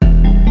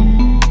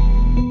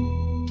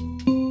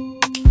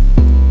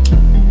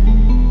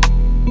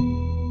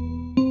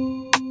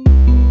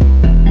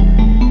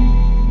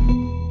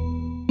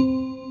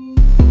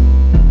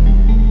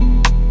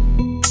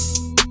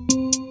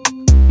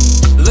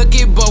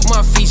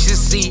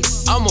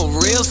I'm a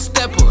real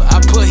stepper. I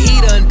put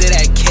heat under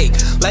that cake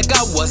like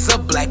I was a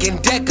Black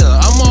 & Decker.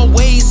 I'm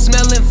always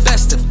smelling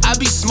festive. I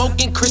be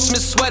smoking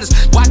Christmas sweaters.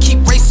 Why keep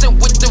racing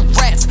with the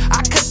rats?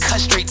 I could cut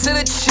straight to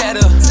the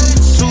cheddar.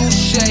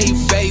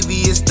 TwoK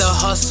Baby, it's the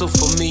hustle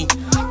for me.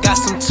 Got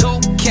some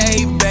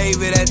TwoK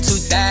Baby, that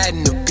 2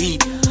 in the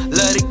beat.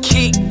 Love the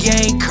kick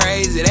game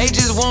crazy. They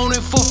just want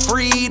it for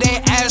free. They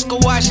ask her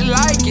why she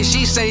like it.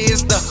 She say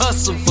it's the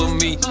hustle for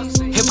me.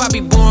 Hip-hop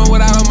be born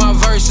without all my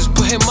verses.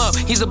 Put him up,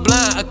 he's a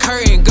blind, a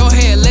curtain. Go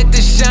ahead, let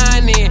this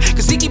shine in.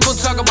 Cause he keep on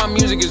talking about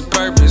music is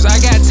purpose. I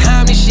got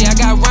time and shit, I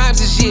got rhymes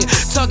and shit.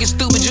 Talking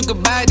stupid, you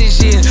could buy this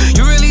shit.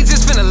 You really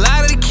just spend a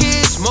lot of the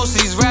kids. Most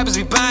of these rappers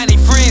be buying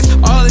their friends.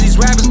 All of these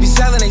rappers be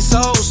selling their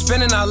souls.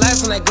 Spending our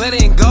last on that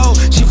glitter and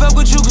gold. She fuck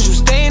with you cause you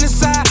staying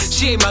inside.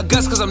 She hate my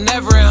guts cause I'm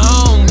never at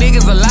home.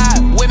 Niggas a lie,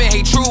 women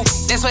hate truth.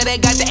 That's why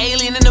they got the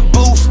alien in the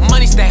booth.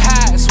 Money stay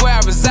high, swear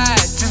I reside.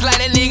 Just like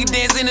that nigga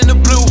dancing in the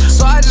blue.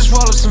 So I just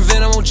roll up some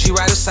venom on G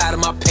right inside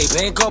of my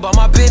paper. Ain't go about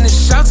my business.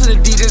 Shout to the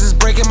DJs that's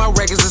breaking my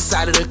records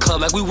inside of the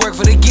club like we work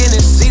for the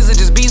Guinness. These are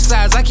just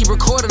B-sides, I keep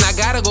recording. I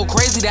gotta go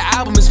crazy, the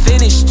album is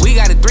finished. We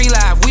got it 3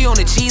 live, we on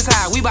the cheese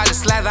high. We bout to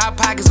slather our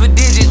pockets with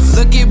digits.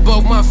 Look at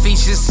both my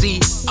features, see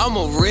I'm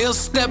a real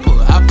stepper.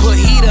 I put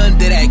heat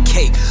under that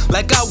cake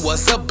like I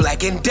was a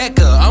Black &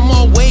 Decker. I'm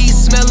always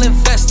smelling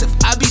festive.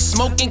 I be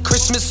smoking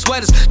Christmas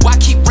sweaters. Why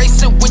keep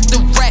racing with the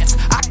rats?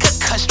 I could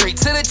cut straight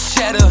to the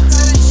cheddar.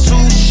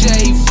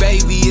 TwoK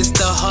Baby, it's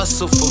the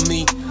hustle for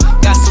me.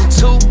 Got some